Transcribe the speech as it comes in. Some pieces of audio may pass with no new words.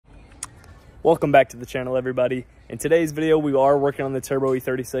Welcome back to the channel, everybody. In today's video, we are working on the Turbo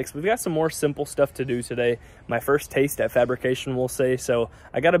E36. We've got some more simple stuff to do today. My first taste at fabrication, we'll say. So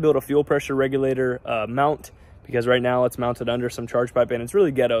I got to build a fuel pressure regulator mount, because right now it's mounted under some charge pipe and it's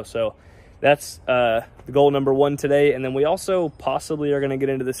really ghetto. So that's the goal number one today. And then we also possibly are going to get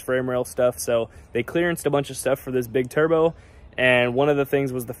into this frame rail stuff. So they clearanced a bunch of stuff for this big turbo, and one of the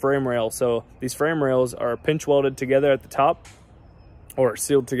things was the frame rail. So these frame rails are pinch welded together at the top, or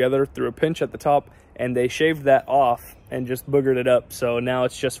sealed together through a pinch at the top, and they shaved that off and just boogered it up. So now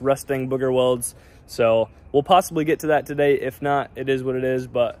it's just rusting booger welds. So we'll possibly get to that today. If not, it is what it is,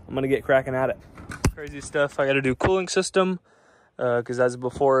 but I'm gonna get cracking at it. Crazy stuff. I gotta do cooling system, because as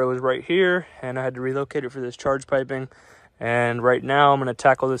before it was right here and I had to relocate it for this charge piping. And right now I'm gonna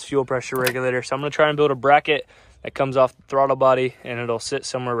tackle this fuel pressure regulator. So I'm gonna try and build a bracket that comes off the throttle body, and it'll sit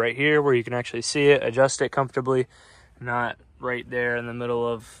somewhere right here where you can actually see it, adjust it comfortably, not right there in the middle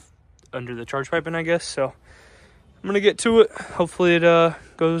of under the charge piping, I guess. So I'm gonna get to it. Hopefully it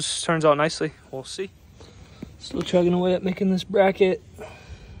turns out nicely. We'll see. Still chugging away at making this bracket.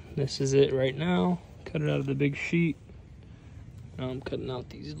 This is it right now. Cut it out of the big sheet. Now I'm cutting out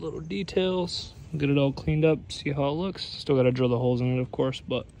these little details, get it all cleaned up, see how it looks. Still gotta drill the holes in it, of course,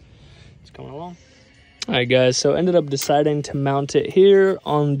 but it's coming along. All right, guys, so ended up deciding to mount it here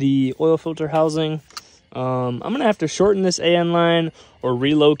on the oil filter housing. I'm gonna have to shorten this AN line or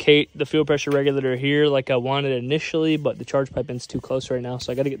relocate the fuel pressure regulator here like I wanted initially, but the charge piping's too close right now,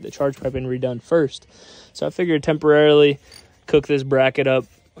 so I got to get the charge piping redone first. So I figured temporarily cook this bracket up.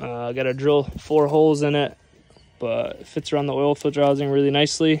 I got to drill 4 holes in it, but it fits around the oil filter housing really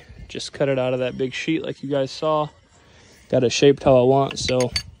nicely. Just cut it out of that big sheet like you guys saw. Got it shaped how I want, so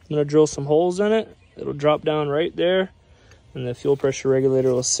I'm gonna drill some holes in it. It'll drop down right there, and the fuel pressure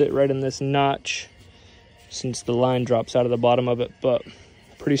regulator will sit right in this notch, since the line drops out of the bottom of it. But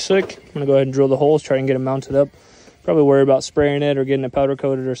pretty sick. I'm gonna go ahead and drill the holes, try and get them mounted up. Probably worry about spraying it or getting it powder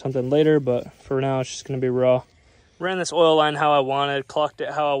coated or something later, but for now it's just gonna be raw. Ran this oil line how I wanted, clocked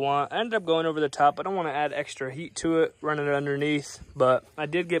it how I want. I ended up going over the top. I don't want to add extra heat to it, running it underneath, but I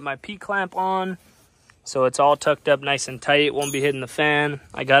did get my P-clamp on, so it's all tucked up nice and tight, won't be hitting the fan.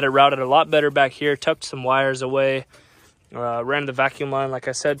 I got it routed a lot better back here, tucked some wires away. Ran the vacuum line, like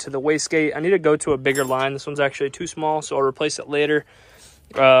I said, to the wastegate. I need to go to a bigger line. This one's actually too small, so I'll replace it later.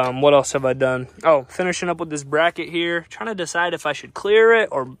 What else have I done? Oh, finishing up with this bracket here. Trying to decide if I should clear it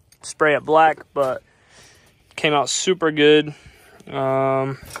or spray it black, but came out super good.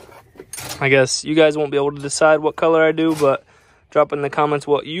 I guess you guys won't be able to decide what color I do, but drop in the comments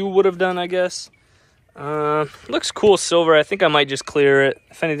what you would have done, I guess. Looks cool silver. I think I might just clear it.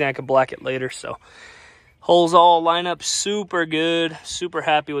 If anything, I could black it later, so. Holes all line up super good. Super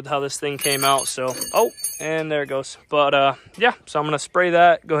happy with how this thing came out. So, oh, and there it goes. But yeah, so I'm gonna spray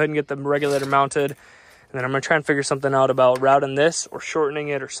that, go ahead and get the regulator mounted, and then I'm gonna try and figure something out about routing this or shortening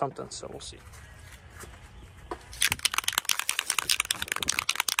it or something. So we'll see.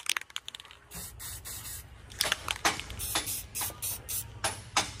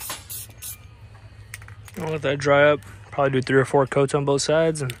 I'll let that dry up. Probably do 3 or 4 coats on both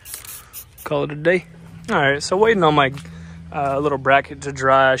sides and call it a day. All right, so waiting on my little bracket to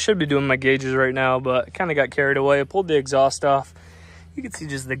dry. I should be doing my gauges right now, but kind of got carried away. I pulled the exhaust off. You can see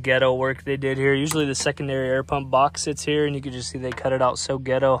just the ghetto work they did here. Usually the secondary air pump box sits here, and you can just see they cut it out so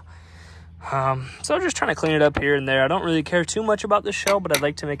ghetto. So I'm just trying to clean it up here and there. I don't really care too much about this shell, but I'd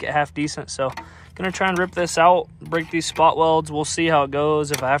like to make it half decent. So gonna try and rip this out, break these spot welds. We'll see how it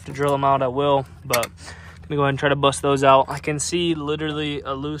goes. If I have to drill them out, I will, but go ahead and try to bust those out. I can see literally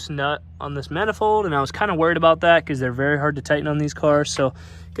a loose nut on this manifold, and I was kind of worried about that because they're very hard to tighten on these cars. So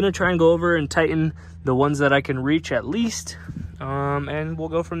gonna try and go over and tighten the ones that I can reach at least, and we'll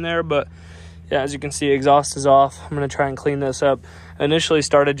go from there. But yeah, as you can see, exhaust is off. I'm gonna try and clean this up. I initially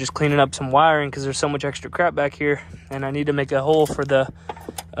started just cleaning up some wiring because there's so much extra crap back here, and I need to make a hole for the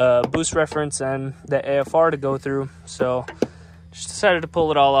boost reference and the AFR to go through. So just decided to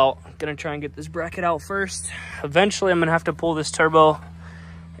pull it all out. Gonna try and get this bracket out first. Eventually I'm gonna have to pull this turbo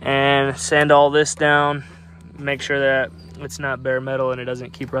and sand all this down, make sure that it's not bare metal and it doesn't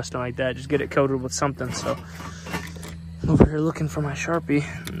keep rusting like that. Just get it coated with something. So over here looking for my Sharpie,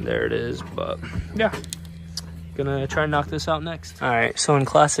 and there it is. But yeah, gonna try and knock this out next. All right, so in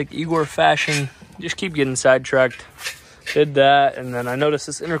classic Igor fashion, just keep getting sidetracked. Did that, and then I noticed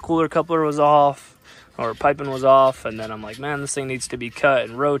this intercooler coupler was off, or piping was off, and then I'm like, man, this thing needs to be cut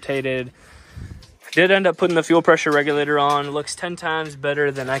and rotated. Did end up putting the fuel pressure regulator on. It looks 10 times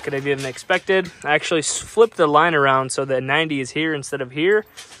better than I could have even expected. I actually flipped the line around so that 90 is here instead of here,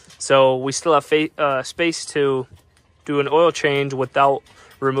 so we still have space to do an oil change without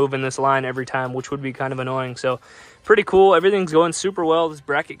removing this line every time, which would be kind of annoying. So pretty cool. Everything's going super well. This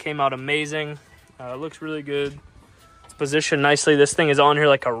bracket came out amazing. It looks really good. It's positioned nicely. This thing is on here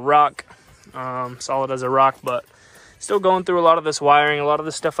like a rock, solid as a rock, but still going through a lot of this wiring, a lot of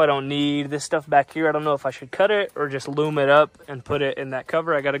the stuff I don't need. This stuff back here, I don't know if I should cut it or just loom it up and put it in that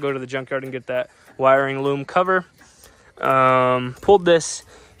cover. I got to go to the junkyard and get that wiring loom cover. Pulled this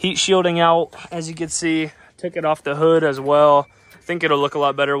heat shielding out, as you can see. Took it off the hood as well. I think it'll look a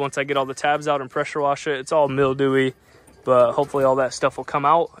lot better once I get all the tabs out and pressure wash it. It's all mildewy, but hopefully all that stuff will come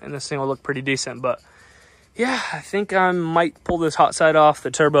out and this thing will look pretty decent. But yeah, I think I might pull this hot side off, the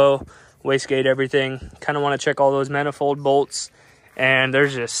turbo, wastegate, everything. Kind of want to check all those manifold bolts, and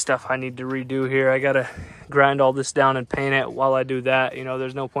there's just stuff I need to redo here. I gotta grind all this down and paint it while I do that. You know,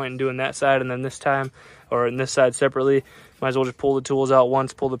 there's no point in doing that side and then this time, or in this side separately. Might as well just pull the tools out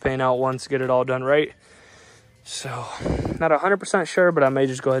once, pull the paint out once, get it all done right. So not 100% sure, but I may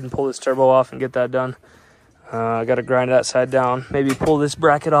just go ahead and pull this turbo off and get that done. I gotta grind that side down, maybe pull this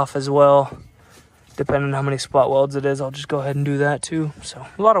bracket off as well. Depending on how many spot welds it is, I'll just go ahead and do that too. So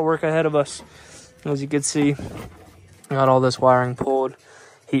a lot of work ahead of us. As you can see, I got all this wiring pulled,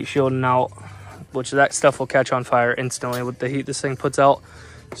 heat shielding out, which that stuff will catch on fire instantly with the heat this thing puts out.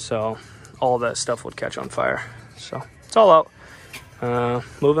 So all that stuff would catch on fire. So it's all out.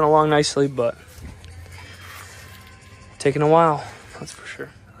 Moving along nicely, but taking a while, that's for sure.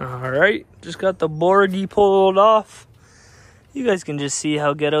 All right, just got the Borgie pulled off. You guys can just see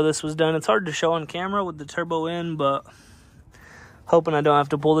how ghetto this was done. It's hard to show on camera with the turbo in, but hoping I don't have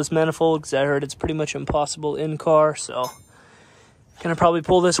to pull this manifold, because I heard it's pretty much impossible in car. So gonna probably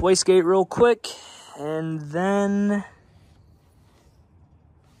pull this wastegate real quick and then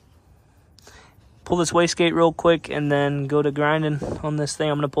go to grinding on this thing.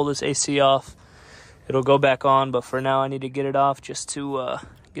 I'm gonna pull this AC off. It'll go back on, but for now I need to get it off just to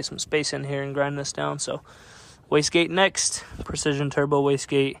get some space in here and grind this down. So wastegate next, precision turbo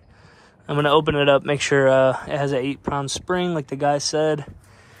wastegate. I'm gonna open it up, make sure it has an 8-pound spring like the guy said,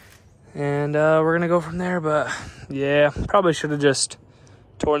 and we're gonna go from there. But yeah, probably should have just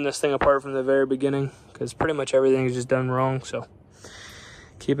torn this thing apart from the very beginning, because pretty much everything is just done wrong. So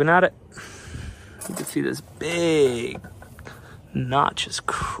keeping at it. You can see this big notch is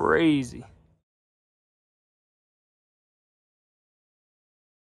crazy.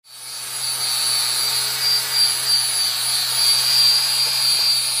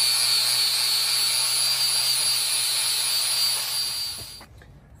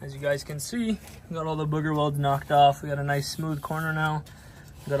 As you guys can see, we got all the booger welds knocked off. We got a nice smooth corner now.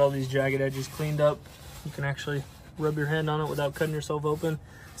 We got all these jagged edges cleaned up. You can actually rub your hand on it without cutting yourself open.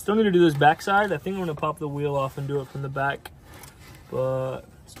 Still need to do this backside. I think I'm gonna pop the wheel off and do it from the back. But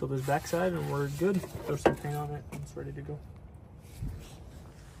still this backside and we're good. Throw some paint on it and it's ready to go.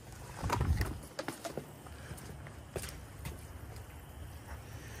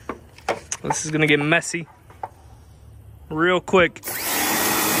 This is gonna get messy real quick.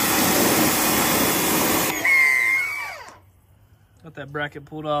 Got that bracket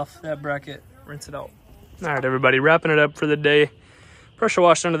pulled off, that bracket, rinse it out. All right, everybody, wrapping it up for the day. Pressure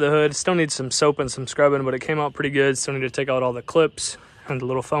washed under the hood. Still needs some soap and some scrubbing, but it came out pretty good. Still need to take out all the clips and the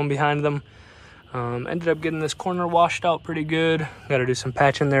little foam behind them. Ended up getting this corner washed out pretty good. Got to do some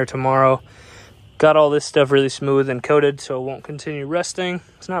patching there tomorrow. Got all this stuff really smooth and coated so it won't continue rusting.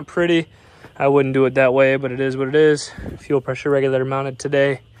 It's not pretty. I wouldn't do it that way, but it is what it is. Fuel pressure regulator mounted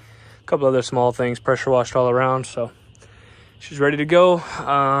today. A couple other small things, pressure washed all around, so she's ready to go.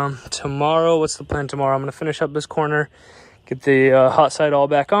 Tomorrow, what's the plan tomorrow? I'm gonna finish up this corner, get the hot side all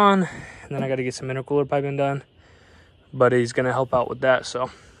back on, and then I gotta get some intercooler piping done. Buddy's gonna help out with that,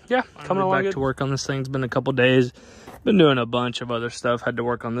 so yeah, coming along back to work on this thing. It's been a couple days. Been doing a bunch of other stuff. Had to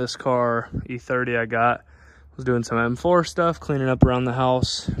work on this car, E30 I got. Was doing some M4 stuff, cleaning up around the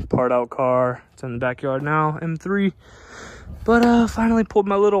house, part out car. It's in the backyard now, M3. But finally pulled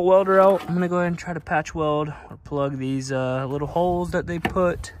my little welder out. I'm gonna go ahead and try to patch weld or plug these little holes that they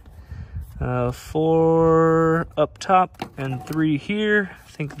put. 4 up top and 3 here. I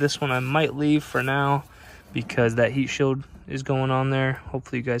think this one I might leave for now because that heat shield is going on there.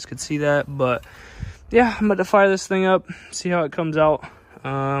 Hopefully you guys could see that. But yeah, I'm about to fire this thing up, see how it comes out.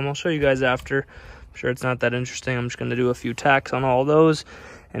 I'll show you guys after. I'm sure it's not that interesting. I'm just gonna do a few tacks on all those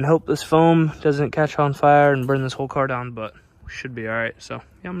and hope this foam doesn't catch on fire and burn this whole car down, but we should be all right. So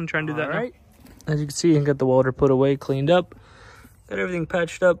yeah, I'm gonna try and do that now. As you can see, I got the welder put away, cleaned up, got everything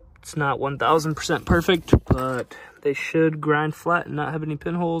patched up. It's not 1000% perfect, but they should grind flat and not have any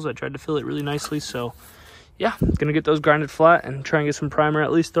pinholes. I tried to fill it really nicely, so yeah, gonna get those grinded flat and try and get some primer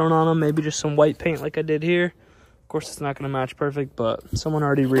at least thrown on them, maybe just some white paint like I did here. course, it's not going to match perfect, but someone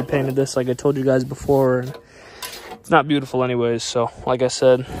already repainted this like I told you guys before. And it's not beautiful anyways. So like I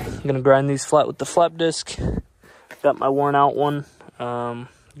said, I'm going to grind these flat with the flap disc. Got my worn out one.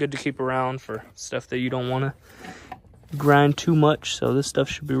 Good to keep around for stuff that you don't want to grind too much. So this stuff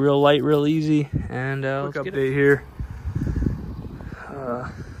should be real light, real easy. And quick update here.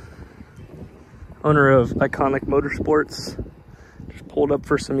 Owner of Iconic Motorsports just pulled up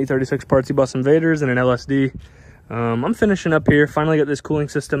for some E36 parts. He bought some Vaders and an LSD. I'm finishing up here. Finally got this cooling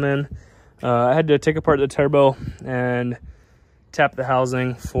system in. I had to take apart the turbo and tap the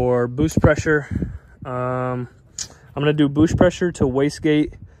housing for boost pressure. I'm gonna do boost pressure to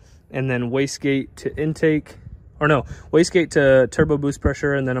wastegate, and then wastegate to intake. Or no, wastegate to turbo boost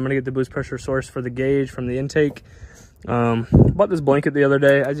pressure, and then I'm gonna get the boost pressure source for the gauge from the intake. Bought this blanket the other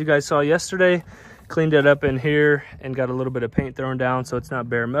day, as you guys saw yesterday. Cleaned it up in here and got a little bit of paint thrown down so it's not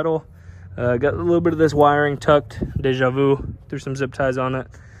bare metal. Got a little bit of this wiring tucked, deja vu, threw some zip ties on it.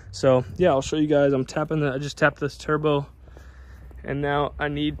 So yeah, I'll show you guys. I just tapped this turbo, and now I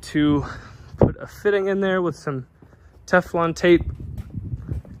need to put a fitting in there with some Teflon tape,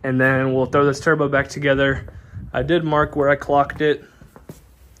 and then we'll throw this turbo back together. I did mark where I clocked it,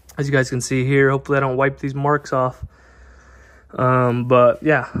 as you guys can see here. Hopefully I don't wipe these marks off. But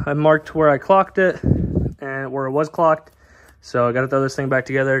yeah, I marked where I clocked it and where it was clocked. So I got to throw this thing back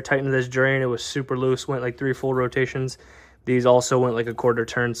together, tighten this drain. It was super loose, went like 3 full rotations. These also went like a quarter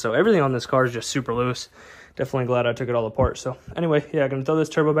turn. So everything on this car is just super loose. Definitely glad I took it all apart. So anyway, yeah, I'm going to throw this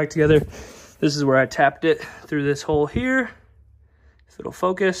turbo back together. This is where I tapped it through this hole here. If it'll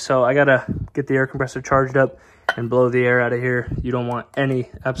focus. So I got to get the air compressor charged up and blow the air out of here. You don't want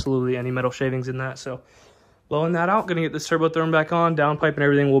absolutely any metal shavings in that. So blowing that out, gonna get this turbo thrown back on, downpipe and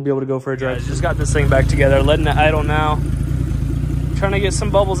everything. We'll be able to go for a drive. Just got this thing back together, letting it idle now. Trying to get some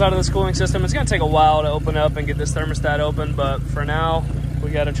bubbles out of this cooling system. It's gonna take a while to open up and get this thermostat open, but for now,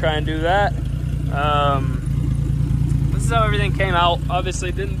 we gotta try and do that. This is how everything came out.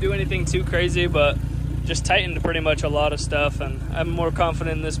 Obviously didn't do anything too crazy, but just tightened pretty much a lot of stuff, and I'm more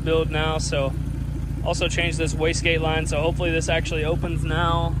confident in this build now. So also changed this wastegate line, so hopefully this actually opens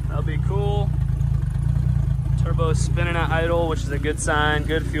now. That'll be cool. Turbo spinning at idle, which is a good sign.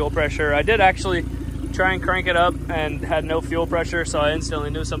 Good fuel pressure. I did actually try and crank it up and had no fuel pressure, so I instantly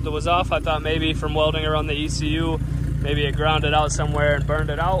knew something was off. I thought maybe from welding around the ECU, maybe it grounded out somewhere and burned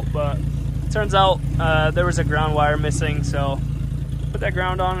it out, but turns out there was a ground wire missing, so put that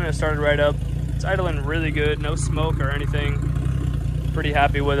ground on and it started right up. It's idling really good, no smoke or anything. Pretty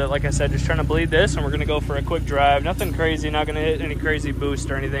happy with it. Like I said, just trying to bleed this, and we're gonna go for a quick drive. Nothing crazy, not gonna hit any crazy boost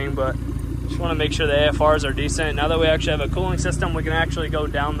or anything, but just want to make sure the AFRs are decent. Now that we actually have a cooling system, we can actually go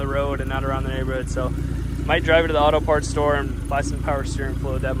down the road and not around the neighborhood. So might drive it to the auto parts store and buy some power steering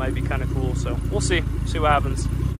fluid. That might be kind of cool. So we'll see what happens.